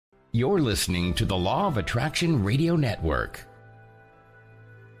You're listening to the Law of Attraction Radio Network.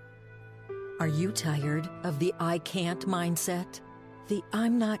 Are you tired of the I can't mindset? The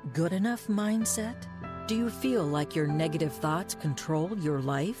I'm not good enough mindset? Do you feel like your negative thoughts control your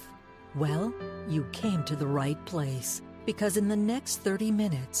life? Well, you came to the right place. Because in the next 30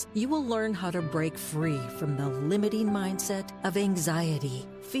 minutes, you will learn how to break free from the limiting mindset of anxiety,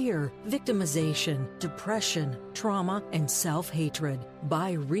 fear, victimization, depression, trauma, and self-hatred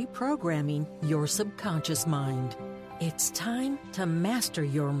by reprogramming your subconscious mind. It's time to master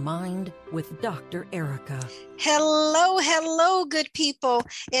your mind with Dr. Erika. Hello, good people,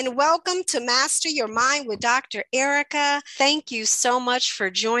 and welcome to Master Your Mind with Dr. Erika. Thank you so much for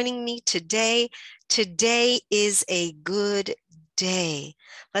joining me today. Today is a good day.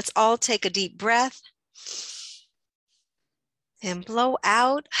 Let's all take a deep breath and blow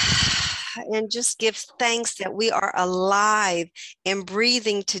out and just give thanks that we are alive and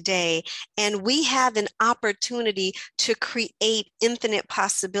breathing today. And we have an opportunity to create infinite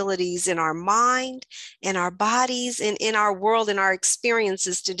possibilities in our mind, in our bodies, and in our world, in our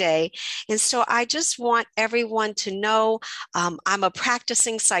experiences today. And so I just want everyone to know I'm a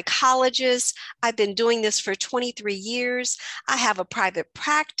practicing psychologist. I've been doing this for 23 years. I have a private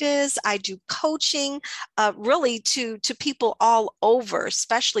practice. I do coaching really to people all over,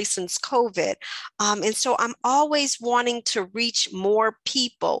 especially since COVID. And so I'm always wanting to reach more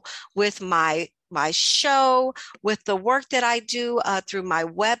people with my show, with the work that I do through my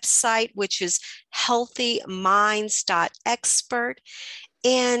website, which is healthyminds.expert,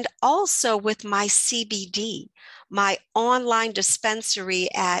 and also with my CBD, my online dispensary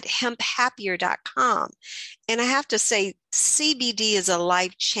at hemphappier.com. And I have to say, CBD is a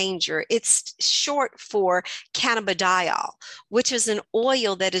life changer. It's short for cannabidiol, which is an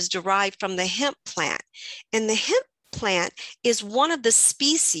oil that is derived from the hemp plant. And the hemp plant is one of the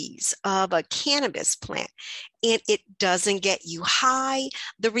species of a cannabis plant, and it doesn't get you high.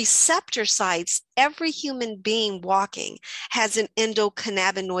 The receptor sites, every human being walking has an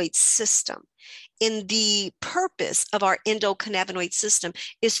endocannabinoid system. And the purpose of our endocannabinoid system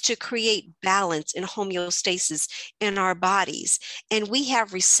is to create balance and homeostasis in our bodies. And we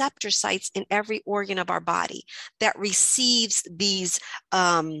have receptor sites in every organ of our body that receives these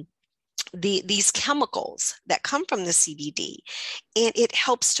chemicals that come from the CBD, and it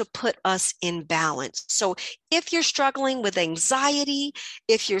helps to put us in balance. So if you're struggling with anxiety,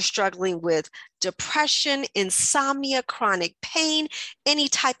 if you're struggling with depression, insomnia, chronic pain, any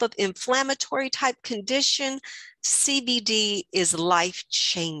type of inflammatory type condition, CBD is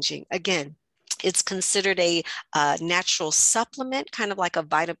life-changing. Again, it's considered a natural supplement, kind of like a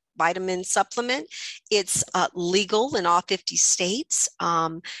vitamin supplement. It's legal in all 50 states.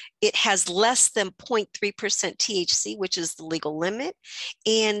 It has less than 0.3% THC, which is the legal limit.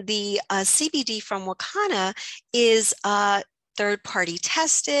 And the CBD from Wakana is third-party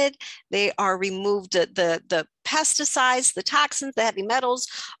tested. They are removed, the pesticides, the toxins, the heavy metals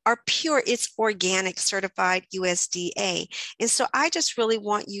are pure. It's organic, certified USDA. And so I just really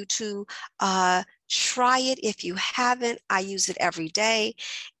want you to try it if you haven't. I use it every day.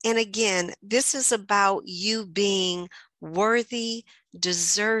 And again, this is about you being worthy,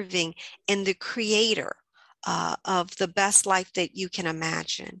 deserving, and the creator of the best life that you can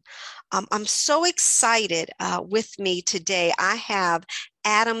imagine. I'm so excited with me today. I have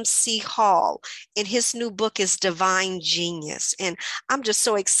Adam C. Hall, and his new book is Divine Genius. And I'm just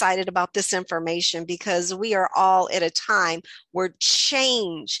so excited about this information because we are all at a time where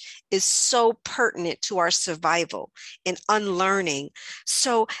change is so pertinent to our survival and unlearning.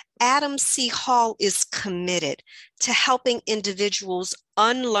 So Adam C. Hall is committed to helping individuals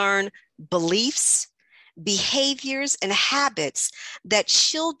unlearn beliefs, behaviors, and habits that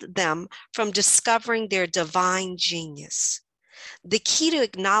shield them from discovering their divine genius. The key to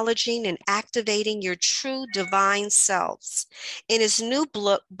acknowledging and activating your true divine selves. In his new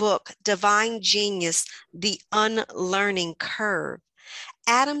book, Divine Genius, The Unlearning Curve,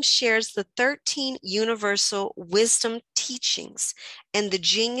 Adam shares the 13 universal wisdom teachings and the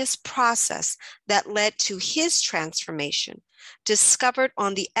genius process that led to his transformation, discovered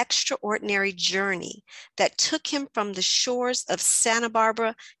on the extraordinary journey that took him from the shores of Santa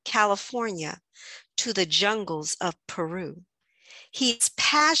Barbara, California, to the jungles of Peru. He is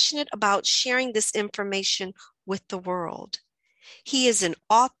passionate about sharing this information with the world. He is an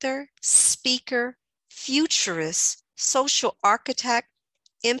author, speaker, futurist, social architect,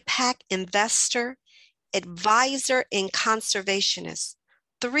 impact investor, advisor, and conservationist.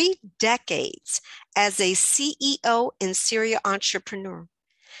 3 decades as a CEO and serial entrepreneur.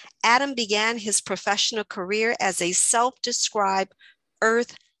 Adam began his professional career as a self-described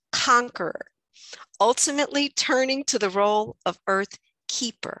earth conqueror, ultimately turning to the role of Earth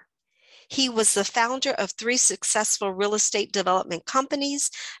Keeper. He was the founder of 3 successful real estate development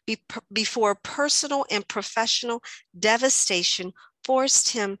companies before personal and professional devastation forced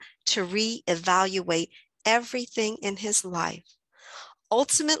him to reevaluate everything in his life.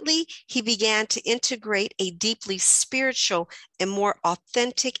 Ultimately, he began to integrate a deeply spiritual and more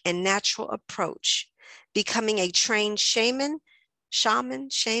authentic and natural approach, becoming a trained shaman,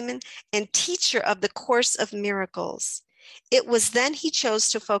 and teacher of the Course of Miracles. It was then he chose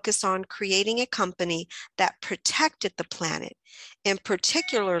to focus on creating a company that protected the planet, and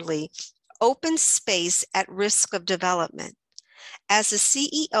particularly open space at risk of development. As the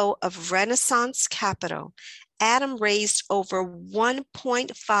CEO of Renaissance Capital, Adam raised over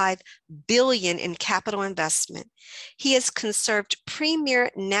 $1.5 billion in capital investment. He has conserved premier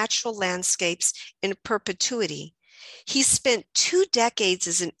natural landscapes in perpetuity. He spent 2 decades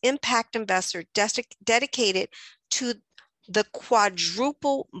as an impact investor dedicated to the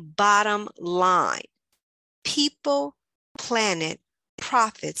quadruple bottom line: people, planet,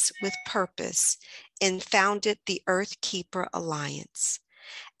 profits with purpose, and founded the Earth Keeper Alliance.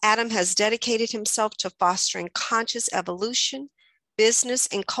 Adam has dedicated himself to fostering conscious evolution, business,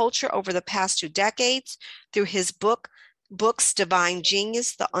 and culture over the past 2 decades through his books Divine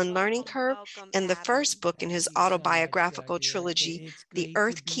Genius, The Unlearning Curve, and the first book in his autobiographical trilogy, The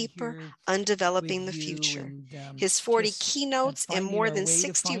Earth Keeper, Undeveloping the Future. His 40 keynotes and more than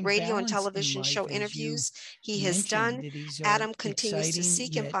 60 radio and television show interviews he has done, Adam continues to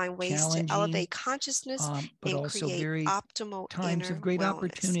seek and find ways to elevate consciousness and create optimal inner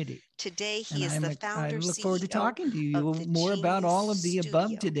wellness. Today, he is the founder, I look CEO forward to talking to you of the more about all of the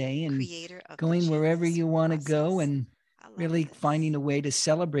above Studio, today, and creator of going the wherever Genius you want to go, Process. and I love really this. finding a way to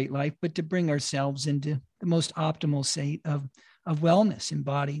celebrate life, but to bring ourselves into the most optimal state of wellness in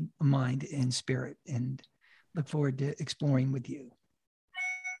body, mind, and spirit. And look forward to exploring with you.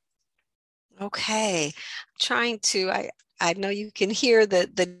 Okay, I know you can hear the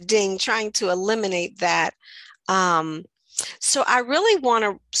ding, trying to eliminate that. So I really want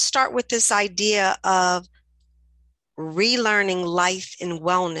to start with this idea of relearning life and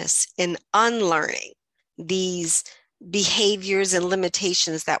wellness and unlearning these behaviors and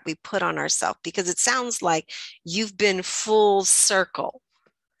limitations that we put on ourselves, because it sounds like you've been full circle.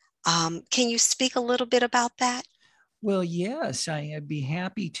 Can you speak a little bit about that? Well, yes, I'd be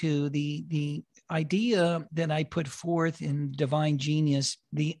happy to. The idea that I put forth in Divine Genius,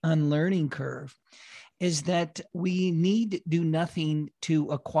 the Unlearning Curve, is that we need do nothing to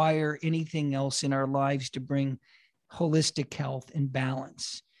acquire anything else in our lives to bring holistic health and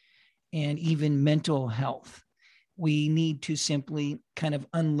balance, and even mental health. We need to simply kind of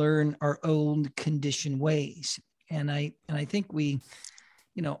unlearn our own conditioned ways. And I think we,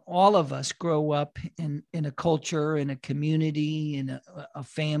 all of us grow up in a culture, in a community, in a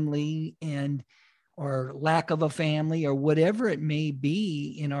family, or lack of a family, or whatever it may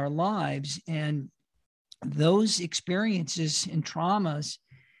be in our lives. And those experiences and traumas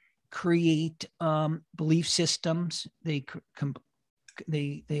create belief systems. They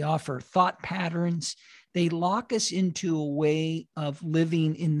offer thought patterns. They lock us into a way of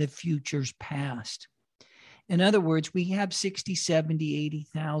living in the future's past. In other words, we have 60, 70,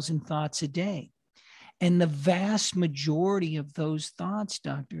 80,000 thoughts a day. And the vast majority of those thoughts,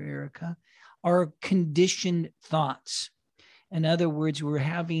 Dr. Erika, are conditioned thoughts. In other words, we're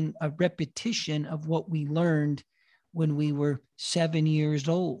having a repetition of what we learned when we were 7 years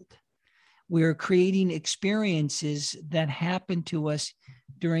old. We're creating experiences that happen to us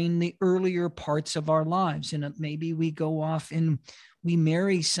during the earlier parts of our lives. And maybe we go off and we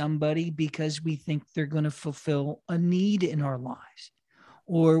marry somebody because we think they're going to fulfill a need in our lives.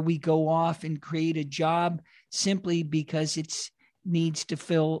 Or we go off and create a job simply because it needs to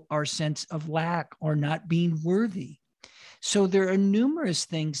fill our sense of lack or not being worthy. So there are numerous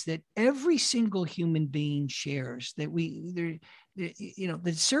things that every single human being shares, that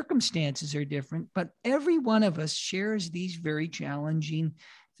the circumstances are different, but every one of us shares these very challenging,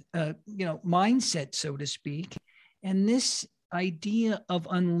 mindset, so to speak. And this idea of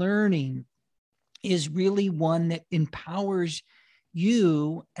unlearning is really one that empowers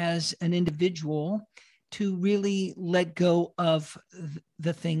you as an individual to really let go of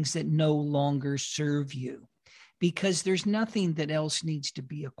the things that no longer serve you, because there's nothing that else needs to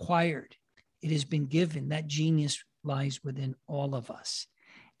be acquired. It has been given. That genius lies within all of us.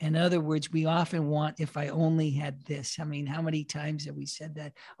 In other words, we often want, if I only had this. I mean, how many times have we said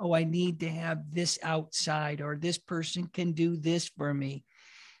that? Oh, I need to have this outside, or this person can do this for me.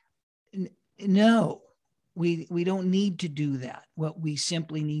 No, we don't need to do that. What we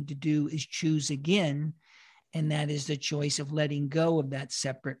simply need to do is choose again. And that is the choice of letting go of that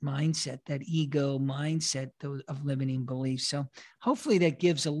separate mindset, that ego mindset of limiting beliefs. So hopefully that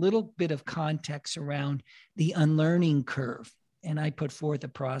gives a little bit of context around the unlearning curve. And I put forth a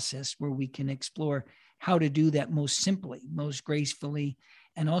process where we can explore how to do that most simply, most gracefully,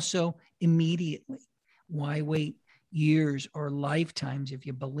 and also immediately. Why wait years or lifetimes, if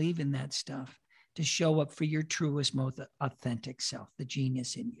you believe in that stuff, to show up for your truest, most authentic self, the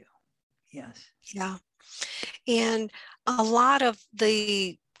genius in you? Yes. Yeah. And a lot of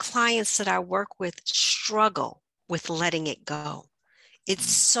the clients that I work with struggle with letting it go. It's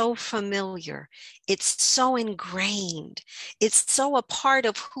so familiar. It's so ingrained. It's so a part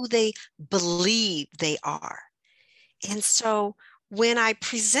of who they believe they are. And so when I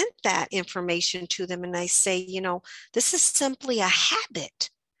present that information to them and I say, this is simply a habit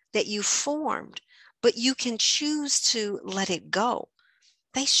that you formed, but you can choose to let it go.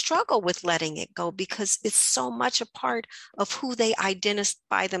 They struggle with letting it go because it's so much a part of who they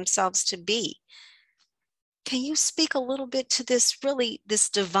identify themselves to be. Can you speak a little bit to this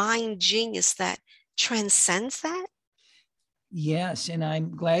divine genius that transcends that? Yes, and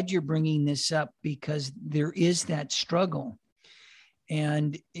I'm glad you're bringing this up because there is that struggle.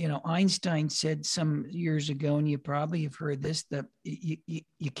 And, Einstein said some years ago, and you probably have heard this, that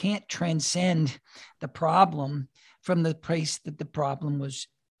you can't transcend the problem from the place that the problem was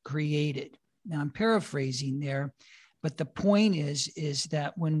created. Now, I'm paraphrasing there, but the point is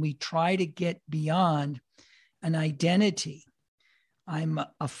that when we try to get beyond an identity, I'm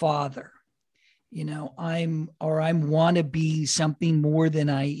a father, I want to be something more than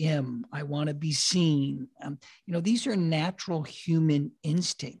I am. I want to be seen. These are natural human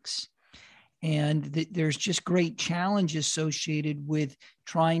instincts. And there's just great challenge associated with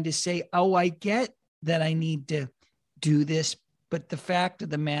trying to say, oh, I get that I need to do this. But the fact of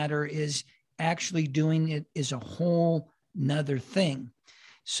the matter is actually doing it is a whole nother thing.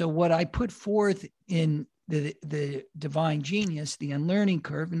 So what I put forth in the divine genius, the unlearning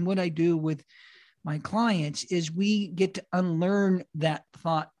curve, and what I do with my clients is we get to unlearn that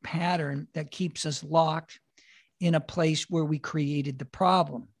thought pattern that keeps us locked in a place where we created the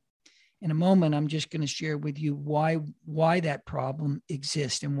problem. In a moment, I'm just going to share with you why that problem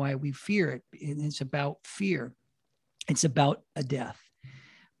exists and why we fear it. And it's about fear. It's about a death.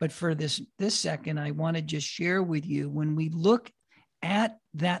 But for this second, I want to just share with you, when we look at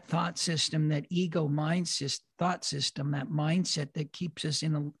that thought system, that ego thought system, that mindset that keeps us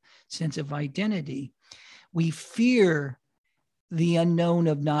in a sense of identity, we fear the unknown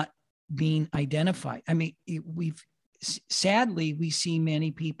of not being identified. I mean, sadly, we see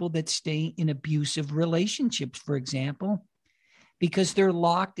many people that stay in abusive relationships, for example, because they're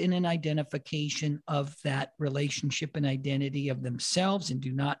locked in an identification of that relationship and identity of themselves and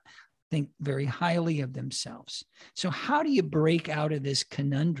do not think very highly of themselves. So how do you break out of this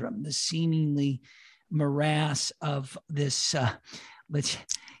conundrum, the seemingly morass of this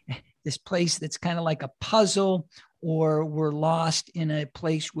place that's kind of like a puzzle, or we're lost in a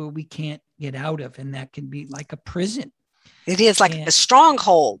place where we can't get out of, and that can be like a prison. It is like a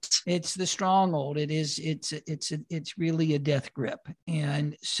stronghold. It's the stronghold. It's really a death grip.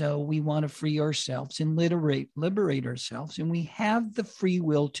 And so we want to free ourselves and liberate ourselves. And we have the free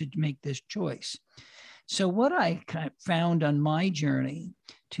will to make this choice. So what I found on my journey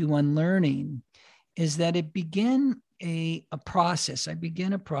to unlearning is that it began a process. I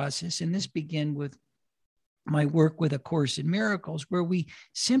began a process, and this began with my work with A Course in Miracles, where we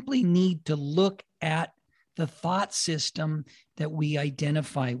simply need to look at the thought system that we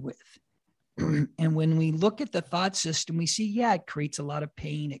identify with. And when we look at the thought system, we see, it creates a lot of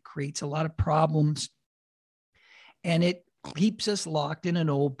pain. It creates a lot of problems. And it keeps us locked in an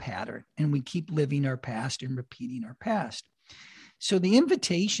old pattern. And we keep living our past and repeating our past. So the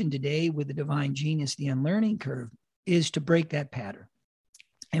invitation today with the divine genius, the unlearning curve, is to break that pattern.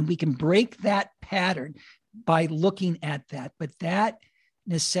 And we can break that pattern by looking at that. But that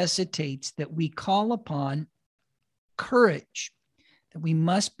necessitates that we call upon courage, that we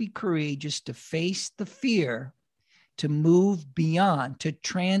must be courageous to face the fear, to move beyond, to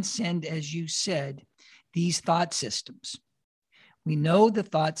transcend, as you said, these thought systems. We know the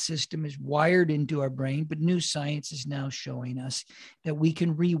thought system is wired into our brain, but new science is now showing us that we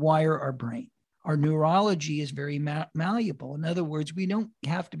can rewire our brain. Our neurology is very malleable. In other words, we don't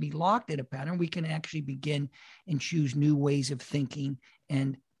have to be locked in a pattern. We can actually begin and choose new ways of thinking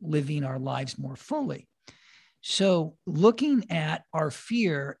and living our lives more fully. So looking at our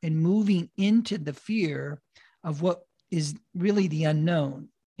fear and moving into the fear of what is really the unknown.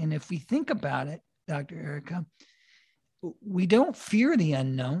 And if we think about it, Dr. Erika, we don't fear the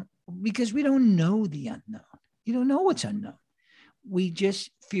unknown because we don't know the unknown. You don't know what's unknown. We just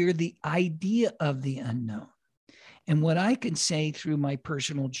fear the idea of the unknown. And what I can say through my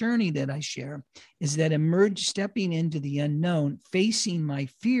personal journey that I share is that stepping into the unknown, facing my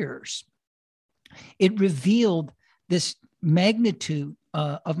fears, it revealed this magnitude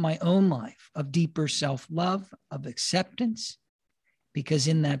of my own life, of deeper self-love, of acceptance, because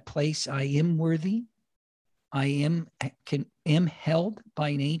in that place I am worthy. I am held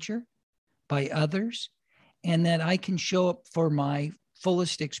by nature, by others, and that I can show up for my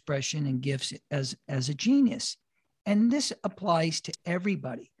fullest expression and gifts as a genius. And this applies to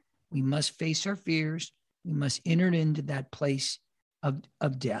everybody. We must face our fears. We must enter into that place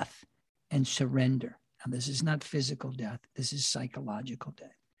of death and surrender. Now, this is not physical death. This is psychological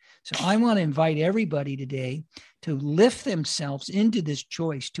death. So I want to invite everybody today to lift themselves into this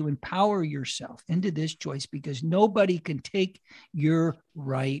choice, to empower yourself into this choice, because nobody can take your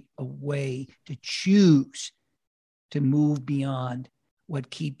right away to choose to move beyond what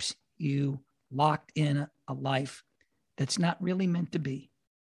keeps you locked in a life that's not really meant to be.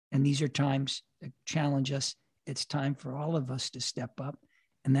 And these are times that challenge us. It's time for all of us to step up.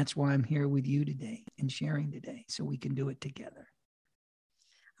 And that's why I'm here with you today and sharing today, so we can do it together.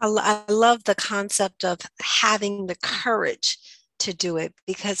 I love the concept of having the courage to do it,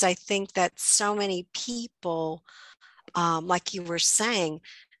 because I think that so many people, like you were saying,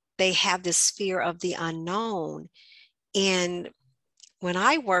 they have this fear of the unknown. And when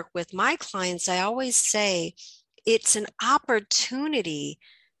I work with my clients, I always say it's an opportunity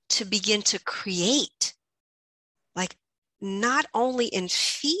to begin to create, like not only in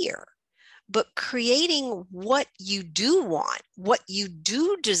fear, but creating what you do want, what you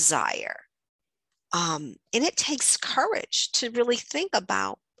do desire. And it takes courage to really think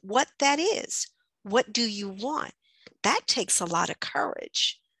about what that is. What do you want? That takes a lot of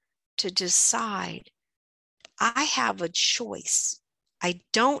courage to decide, I have a choice. I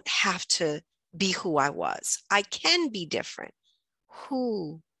don't have to be who I was. I can be different.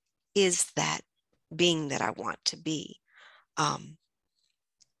 Who is that being that I want to be?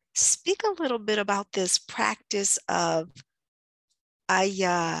 Speak a little bit about this practice of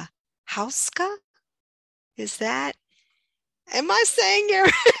ayahuasca. Is that, am I saying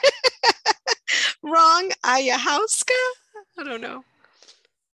it wrong? Ayahuasca? I don't know.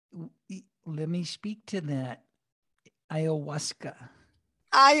 Let me speak to that. Ayahuasca.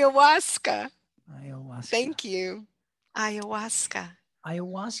 Ayahuasca. Ayahuasca. Thank you. Ayahuasca.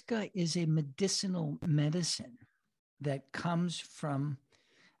 Ayahuasca is a medicinal medicine that comes from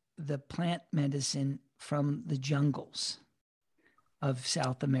the plant medicine from the jungles of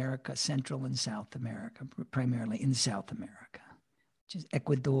South America, Central and South America, primarily in South America, which is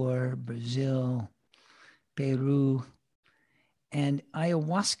Ecuador, Brazil, Peru. And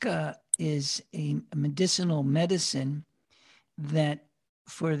ayahuasca is a medicinal medicine that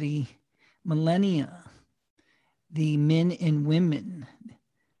for the millennia, the men and women,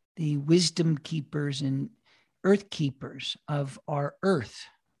 the wisdom keepers and earth keepers of our earth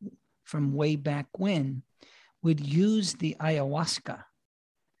from way back when, would use the ayahuasca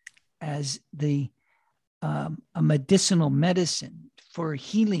as a medicinal medicine for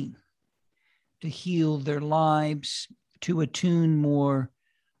healing, to heal their lives, to attune more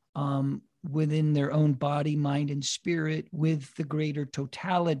within their own body, mind, and spirit with the greater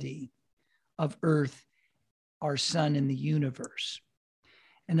totality of earth, our sun, and the universe.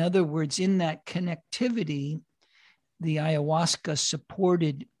 In other words, in that connectivity, the ayahuasca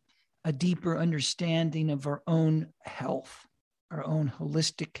supported a deeper understanding of our own health, our own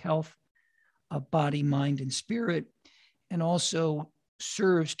holistic health of body, mind, and spirit, and also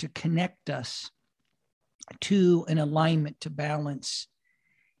serves to connect us to an alignment, to balance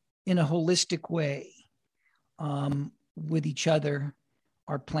in a holistic way with each other,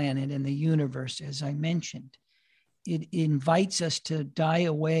 our planet, and the universe, as I mentioned. It invites us to die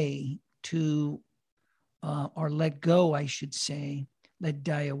away to, or let go, I should say, let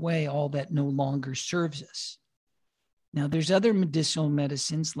die away all that no longer serves us. Now, there's other medicinal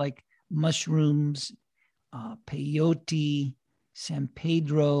medicines like mushrooms, peyote, San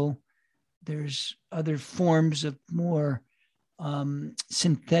Pedro. There's other forms of more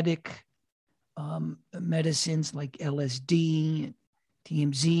synthetic medicines like LSD,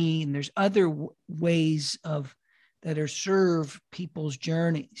 TMZ, and there's other ways that are serve people's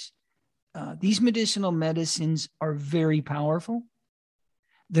journeys. These medicinal medicines are very powerful.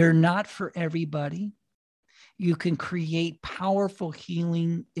 They're not for everybody. You can create powerful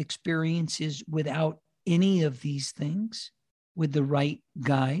healing experiences without any of these things with the right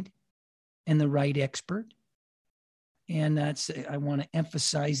guide. and the right expert. And I want to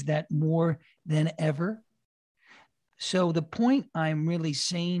emphasize that more than ever. So the point I'm really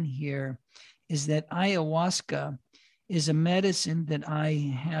saying here is that ayahuasca is a medicine that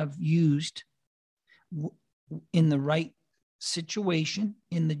I have used in the right situation,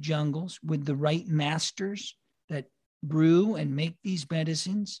 in the jungles, with the right masters that brew and make these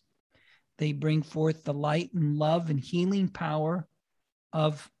medicines. They bring forth the light and love and healing power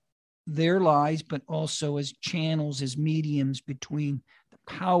of their lives, but also as channels, as mediums between the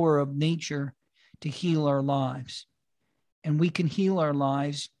power of nature to heal our lives. And we can heal our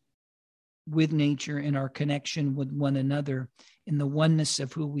lives with nature in our connection with one another, in the oneness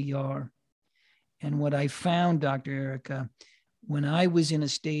of who we are. And what I found, Dr. Erika, when I was in a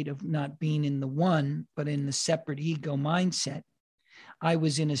state of not being in the one, but in the separate ego mindset, I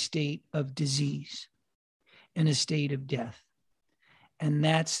was in a state of disease, in a state of death. And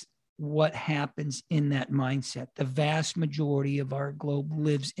that's what happens in that mindset. The vast majority of our globe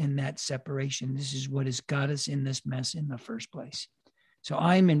lives in that separation. This is what has got us in this mess in the first place. So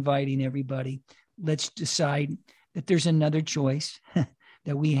I'm inviting everybody, let's decide that there's another choice,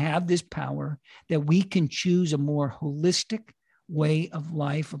 that we have this power, that we can choose a more holistic way of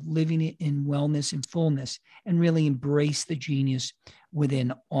life, of living it in wellness and fullness, and really embrace the genius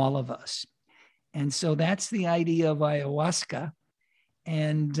within all of us. And so that's the idea of ayahuasca.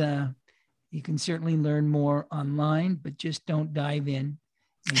 And you can certainly learn more online, but just don't dive in.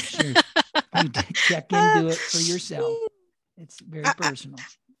 Make sure you check into it for yourself. It's very personal.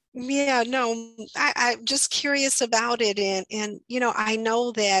 Yeah, no, I'm just curious about it. And, I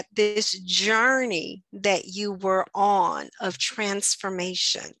know that this journey that you were on of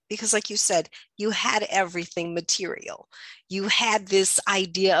transformation, because like you said, you had everything material. You had this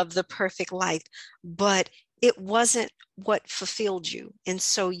idea of the perfect life, but it wasn't what fulfilled you. And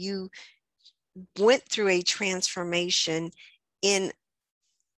so you went through a transformation, and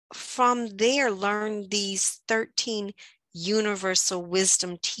from there learned these 13 universal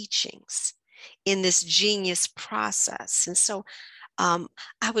wisdom teachings in this genius process. And so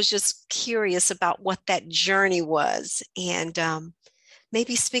I was just curious about what that journey was, and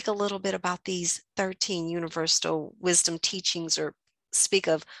maybe speak a little bit about these 13 universal wisdom teachings, or speak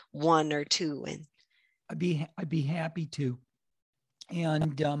of one or two. And I'd be happy to.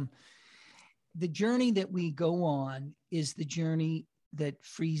 And the journey that we go on is the journey that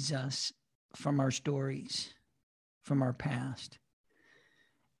frees us from our stories, from our past.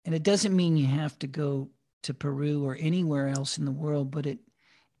 And it doesn't mean you have to go to Peru or anywhere else in the world, but it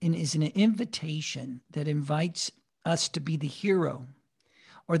is an invitation that invites us to be the hero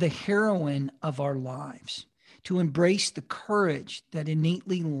or the heroine of our lives, to embrace the courage that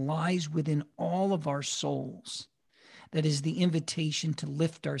innately lies within all of our souls. That is the invitation to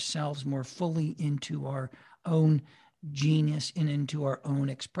lift ourselves more fully into our own genius and into our own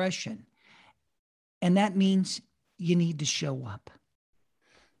expression. And that means you need to show up.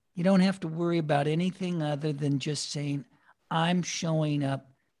 You don't have to worry about anything other than just saying, I'm showing up,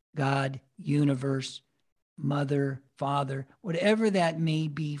 God, universe, mother, father, whatever that may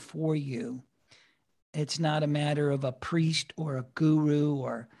be for you. It's not a matter of a priest or a guru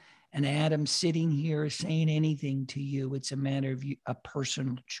or an Adam sitting here saying anything to you. It's a matter of a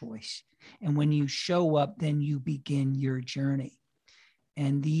personal choice. And when you show up, then you begin your journey.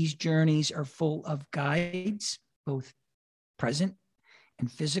 And these journeys are full of guides, both present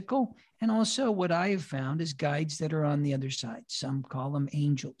and physical. And also what I have found is guides that are on the other side. Some call them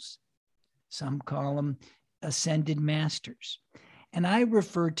angels. Some call them ascended masters. And I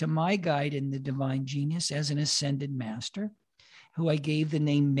refer to my guide in the divine genius as an ascended master, who I gave the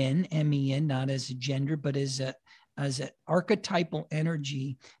name Men, M-E-N, not as a gender, but as an archetypal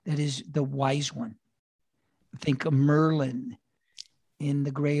energy that is the wise one. Think of Merlin in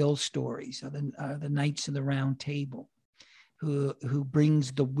the Grail stories, or the Knights of the Round Table, who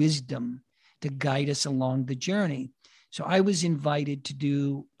brings the wisdom to guide us along the journey. So I was invited to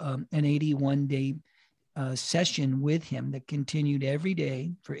do an 81-day session with him that continued every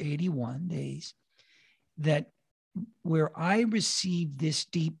day for 81 days, where I received this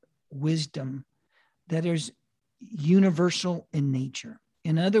deep wisdom that is universal in nature.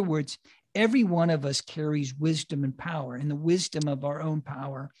 In other words, every one of us carries wisdom and power, and the wisdom of our own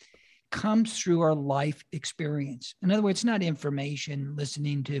power comes through our life experience. In other words, not information,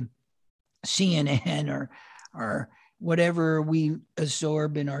 listening to CNN or whatever we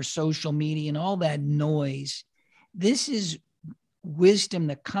absorb in our social media and all that noise. This is wisdom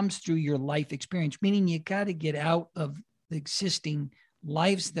that comes through your life experience, meaning you got to get out of the existing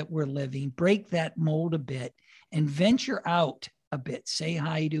lives that we're living, break that mold a bit, and venture out a bit. Say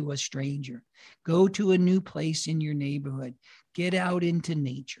hi to a stranger. Go to a new place in your neighborhood. Get out into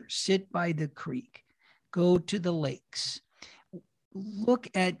nature. Sit by the creek. Go to the lakes. Look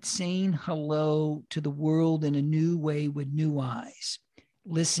at saying hello to the world in a new way with new eyes.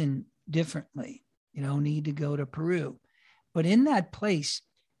 Listen differently. You don't need to go to Peru. But in that place,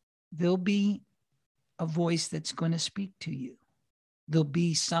 there'll be a voice that's going to speak to you. There'll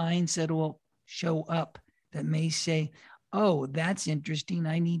be signs that will show up that may say, oh, that's interesting.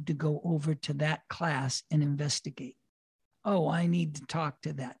 I need to go over to that class and investigate. Oh, I need to talk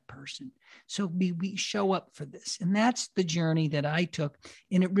to that person. So we show up for this. And that's the journey that I took.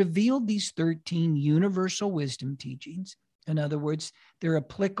 And it revealed these 13 universal wisdom teachings. In other words, they're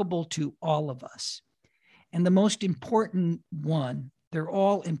applicable to all of us. And the most important one, they're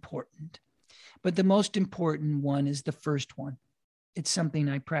all important, but the most important one is the first one. It's something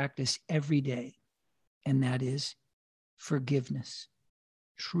I practice every day, and that is forgiveness,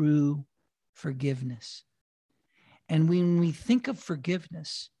 true forgiveness. And when we think of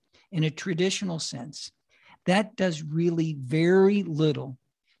forgiveness in a traditional sense, that does really very little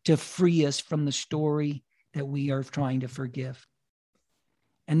to free us from the story that we are trying to forgive.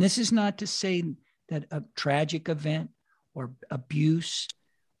 And this is not to say that a tragic event or abuse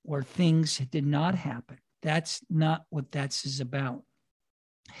or things did not happen. That's not what is about.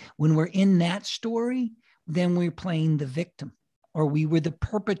 When we're in that story, then we're playing the victim, or we were the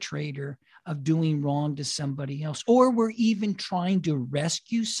perpetrator of doing wrong to somebody else, or we're even trying to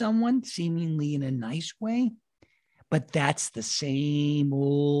rescue someone seemingly in a nice way. But that's the same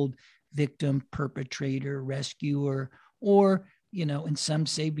old victim, perpetrator, rescuer, or, and some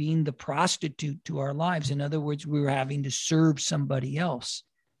say being the prostitute to our lives. In other words, we're having to serve somebody else.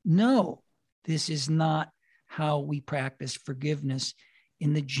 No, this is not how we practice forgiveness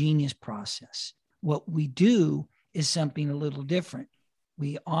in the genius process. What we do is something a little different.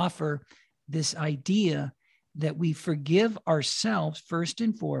 We offer this idea that we forgive ourselves first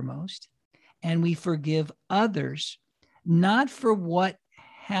and foremost, and we forgive others, not for what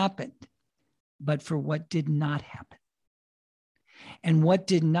happened, but for what did not happen. And what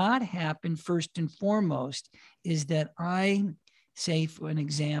did not happen, first and foremost, is that I say, for an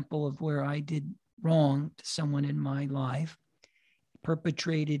example of where I did wrong to someone in my life,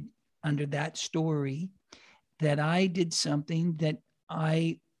 perpetrated under that story, that I did something that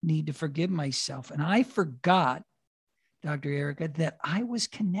I need to forgive myself. And I forgot, Dr. Erika, that I was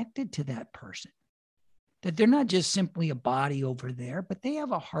connected to that person, that they're not just simply a body over there, but they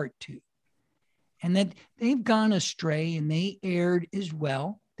have a heart too. And that they've gone astray and they erred as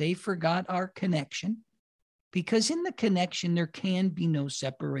well. They forgot our connection, because in the connection, there can be no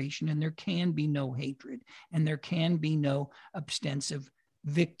separation, and there can be no hatred, and there can be no ostensive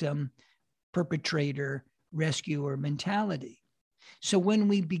victim, perpetrator, rescuer mentality. So when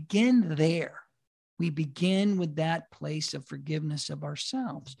we begin there, we begin with that place of forgiveness of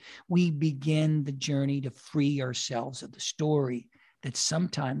ourselves. We begin the journey to free ourselves of the story that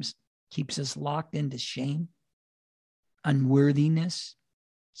sometimes keeps us locked into shame, unworthiness,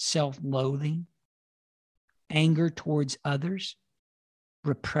 self-loathing, anger towards others,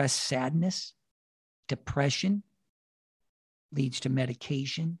 repressed sadness, depression, leads to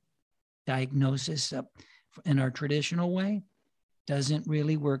medication, diagnosis in our traditional way, doesn't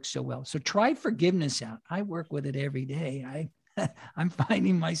really work so well. So try forgiveness out. I work with it every day. I'm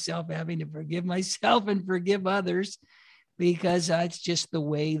finding myself having to forgive myself and forgive others, because it's just the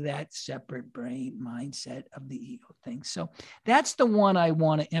way that separate brain mindset of the ego thinks. So that's the one I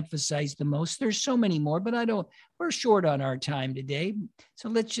want to emphasize the most. There's so many more, but we're short on our time today. So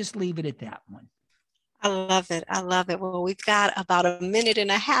let's just leave it at that one. I love it. I love it. Well, we've got about a minute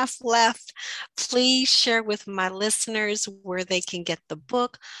and a half left. Please share with my listeners where they can get the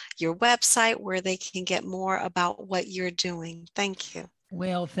book, your website, where they can get more about what you're doing. Thank you.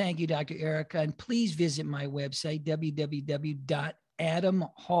 Well, thank you, Dr. Erika. And please visit my website,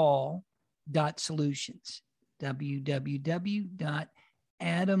 www.adamhall.solutions,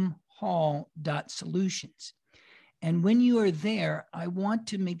 www.adamhall.solutions. And when you are there, I want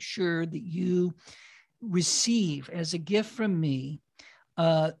to make sure that you receive as a gift from me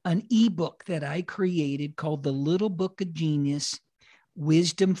an ebook that I created called The Little Book of Genius,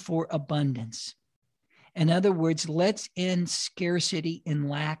 Wisdom for Abundance. In other words, let's end scarcity and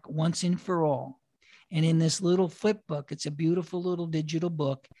lack once and for all. And in this little flip book, it's a beautiful little digital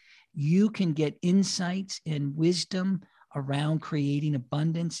book, you can get insights and wisdom around creating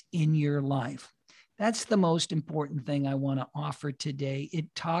abundance in your life. That's the most important thing I want to offer today.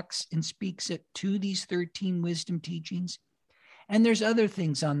 It talks and speaks it to these 13 wisdom teachings. And there's other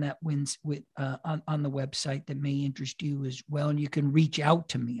things on that on the website that may interest you as well. And you can reach out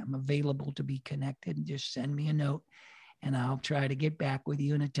to me. I'm available to be connected, and just send me a note and I'll try to get back with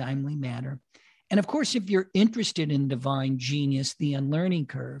you in a timely manner. And of course, if you're interested in Divine Genius, The Unlearning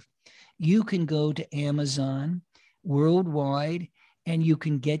Curve, you can go to Amazon worldwide and you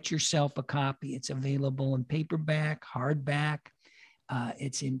can get yourself a copy. It's available in paperback, hardback.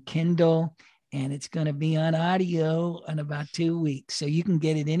 It's in Kindle, and it's going to be on audio in about 2 weeks. So you can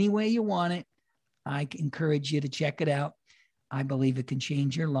get it any way you want it. I encourage you to check it out. I believe it can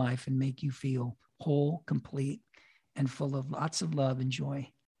change your life and make you feel whole, complete, and full of lots of love and joy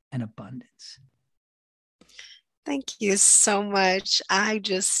and abundance. Thank you so much. I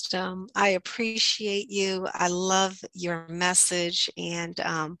appreciate you. I love your message, and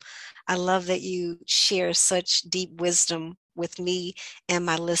I love that you share such deep wisdom with me and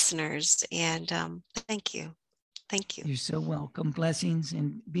my listeners. And thank you. Thank you. You're so welcome. Blessings,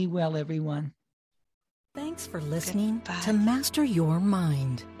 and be well, everyone. Thanks for listening Goodbye. to Master Your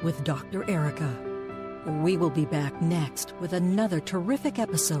Mind with Dr. Erika. We will be back next with another terrific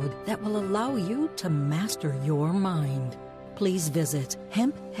episode that will allow you to master your mind. Please visit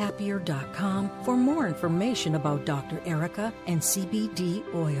hemphappier.com for more information about Dr. Erika and CBD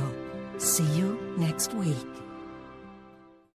oil. See you next week.